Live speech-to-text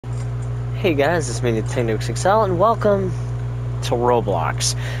Hey guys, it's me, Nintendo6XL, and welcome to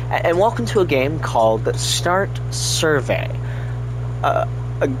Roblox. And welcome to a game called Start Survey.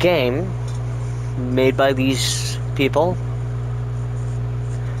 A game made by these people,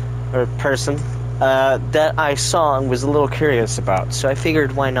 or person, that I saw and was a little curious about, so I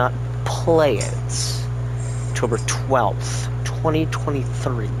figured why not play it. October 12th,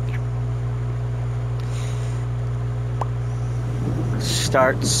 2023.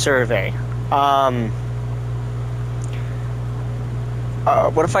 Start survey.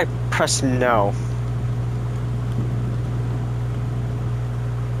 What if I press no?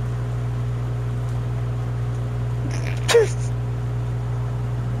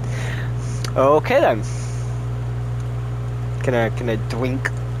 Okay then. Can I drink?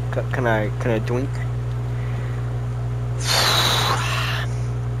 Can I drink?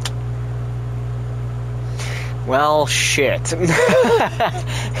 Well, shit.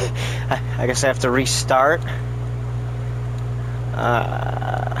 I guess I have to restart.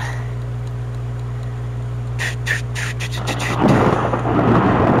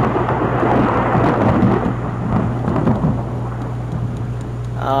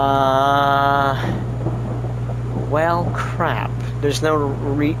 Well, crap. There's no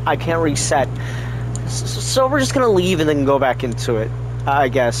I can't reset. So we're just gonna leave and then go back into it, I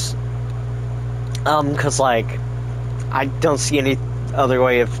guess. Cause like, I don't see any other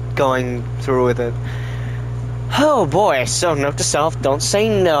way of going through with it. Oh boy, so note to self, don't say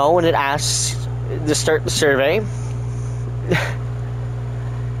no when it asks to start the survey.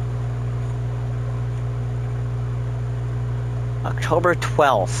 October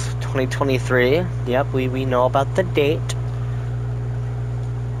 12th, 2023. Yep, we know about the date.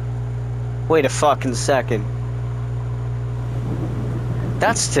 Wait a fucking second.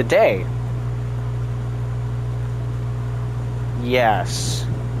 That's today. Yes.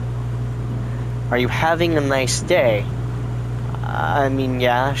 Are you having a nice day? I mean,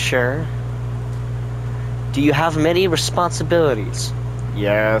 yeah, sure. Do you have many responsibilities?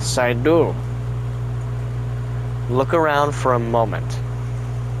 Yes, I do. Look around for a moment.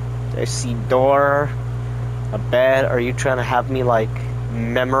 I see door, a bed. Are you trying to have me, like,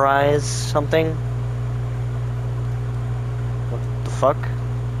 memorize something? What the fuck?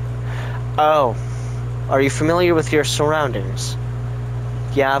 Oh. Are you familiar with your surroundings?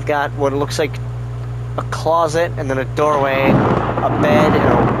 Yeah, I've got what looks like a closet, and then a doorway, a bed,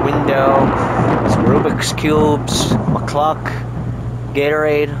 and a window, some Rubik's Cubes, a clock,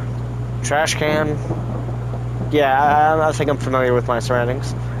 Gatorade, trash can. Yeah, I think I'm familiar with my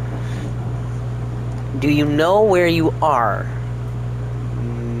surroundings. Do you know where you are?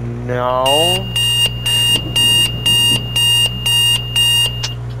 No.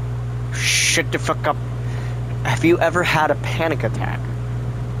 Shut the fuck up. Have you ever had a panic attack?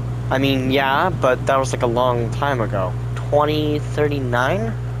 I mean, yeah, but that was like a long time ago. 2039?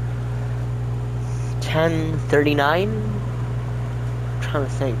 1039? I'm trying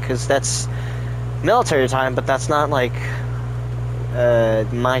to think, because that's military time, but that's not like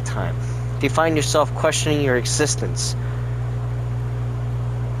my time. Do you find yourself questioning your existence?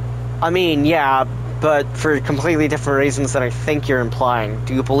 I mean, yeah, but for completely different reasons than I think you're implying.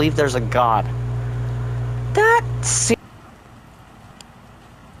 Do you believe there's a god? That seems...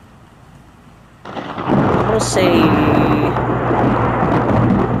 I'm gonna say...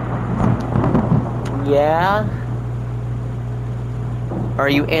 yeah? Are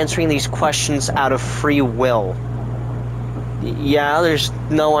you answering these questions out of free will? Yeah, there's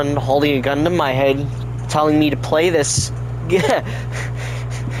no one holding a gun to my head telling me to play this. Yeah.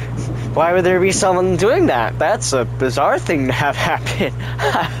 Why would there be someone doing that? That's a bizarre thing to have happen.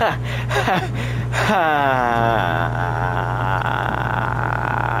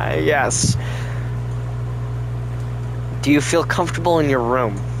 Yes. Do you feel comfortable in your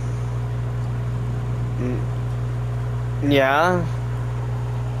room? Yeah?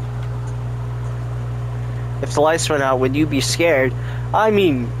 If the lights went out, would you be scared? I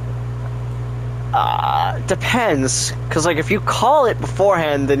mean, depends. Because, like, if you call it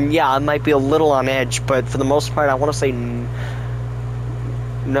beforehand, then yeah, I might be a little on edge. But for the most part, I want to say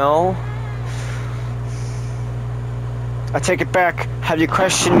no. I take it back. Have you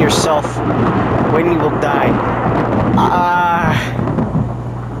questioned yourself when you will die?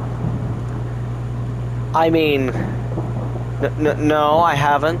 I mean, no, I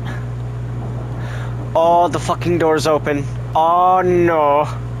haven't. Oh, the fucking door's open. Oh, no.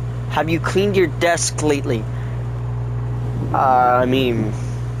 Have you cleaned your desk lately? I mean,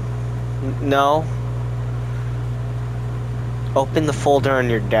 no. Open the folder on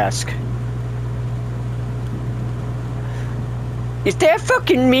your desk. Is that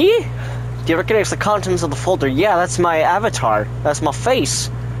fucking me? Do you recognize the contents of the folder? Yeah, that's my avatar. That's my face.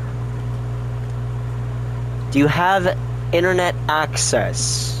 Do you have internet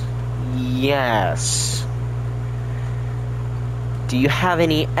access? Yes. Do you have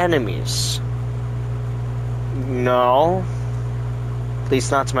any enemies? No. At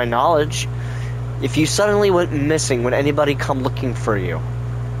least not to my knowledge. If you suddenly went missing, would anybody come looking for you?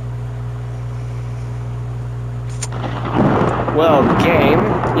 Well, game,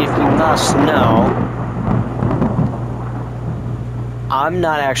 if you must know, I'm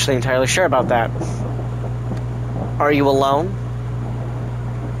not actually entirely sure about that. Are you alone?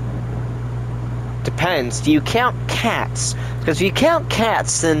 Depends. Do you count cats? Because if you count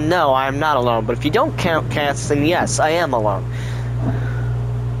cats, then no, I'm not alone. But if you don't count cats, then yes, I am alone.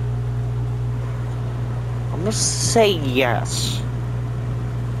 I'm gonna say yes.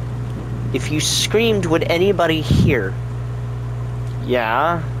 If you screamed, would anybody hear?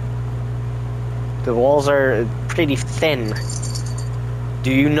 Yeah. The walls are pretty thin.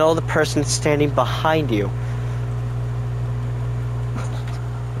 Do you know the person standing behind you?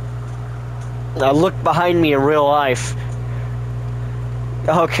 Now look behind me in real life.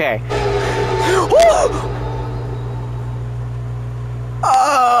 Okay.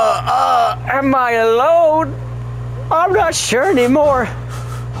 Am I alone? I'm not sure anymore.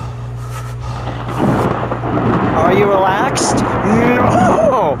 Are you relaxed?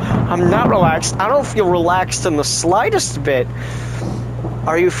 No! I'm not relaxed. I don't feel relaxed in the slightest bit.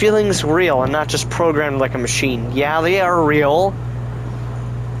 Are your feelings real and not just programmed like a machine? Yeah, they are real.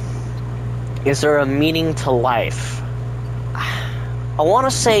 Is there a meaning to life? I want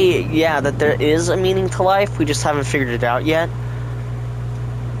to say, yeah, that there is a meaning to life. We just haven't figured it out yet.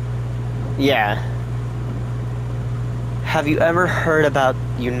 Yeah. Have you ever heard about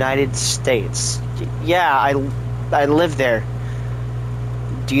the United States? Yeah, I live there.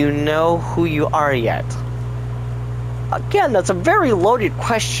 Do you know who you are yet? Again, that's a very loaded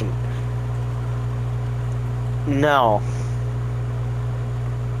question. No.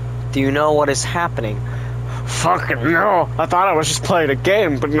 Do you know what is happening? Fucking no. I thought I was just playing a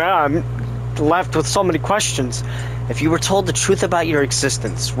game, but now I'm left with so many questions. If you were told the truth about your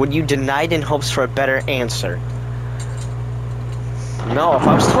existence, would you deny it in hopes for a better answer? No, if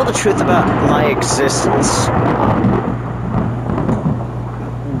I was told the truth about my existence...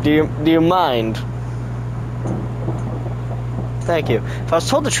 Do you mind? Thank you. If I was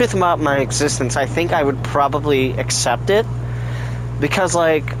told the truth about my existence, I think I would probably accept it. Because,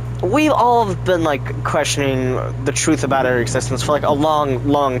 like, we've all been, like, questioning the truth about our existence for, like, a long,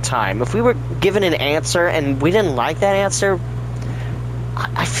 long time. If we were given an answer and we didn't like that answer,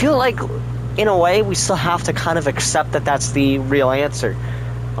 I feel like, in a way, we still have to kind of accept that that's the real answer.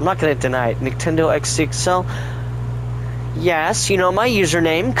 I'm not going to deny it. Nintendo XXL. Yes, you know my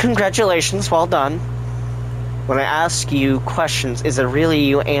username. Congratulations, well done. When I ask you questions, is it really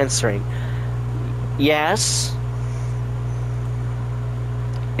you answering? Yes.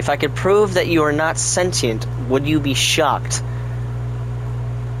 If I could prove that you are not sentient, would you be shocked?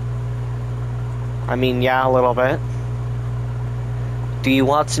 I mean, yeah, a little bit. Do you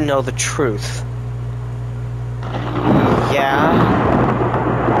want to know the truth? Yeah.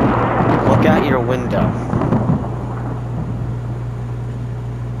 Look out your window.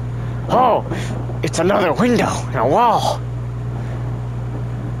 Oh! It's another window and a wall!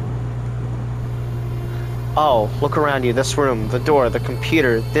 Oh, look around you. This room, the door, the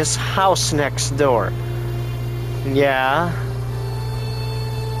computer, this house next door. Yeah.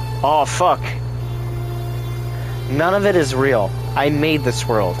 Oh, fuck. None of it is real. I made this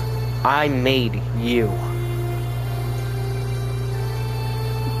world. I made you.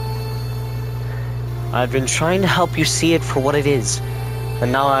 I've been trying to help you see it for what it is,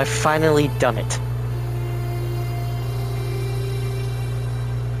 and now I've finally done it.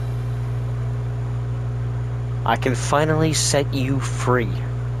 I can finally set you free.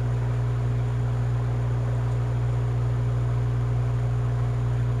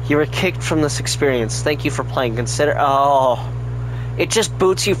 You were kicked from this experience. Thank you for playing. Consider... Oh. It just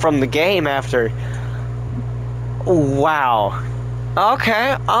boots you from the game after... Wow.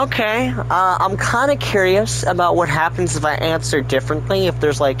 Okay, okay. I'm kind of curious about what happens if I answer differently. If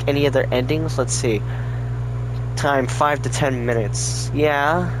there's, like, any other endings. Let's see. Time, 5 to 10 minutes.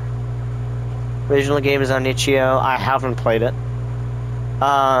 Yeah. Original game is on Itch.io. I haven't played it.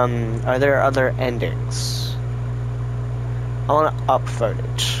 Are there other endings? I want to up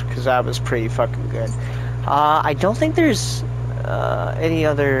footage, because that was pretty fucking good. I don't think there's any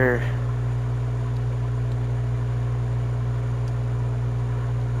other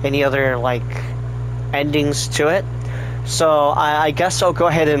like endings to it. So I guess I'll go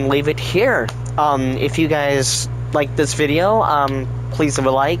ahead and leave it here. If you guys like this video, please leave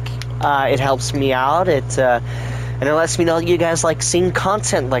a like. It helps me out. And it lets me know that you guys like seeing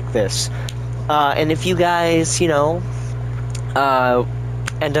content like this. And if you guys, don't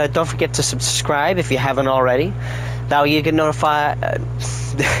forget to subscribe if you haven't already. That way you get notified.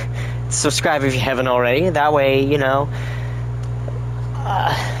 Subscribe if you haven't already. That way,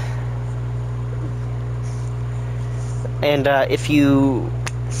 and if you...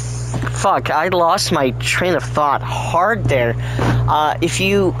 Fuck, I lost my train of thought hard there. If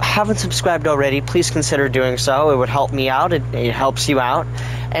you haven't subscribed already, please consider doing so. It would help me out. It helps you out.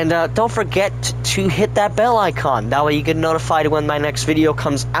 And don't forget to hit that bell icon. That way you get notified when my next video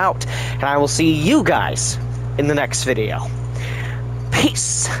comes out. And I will see you guys in the next video.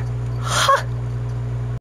 Peace. Ha!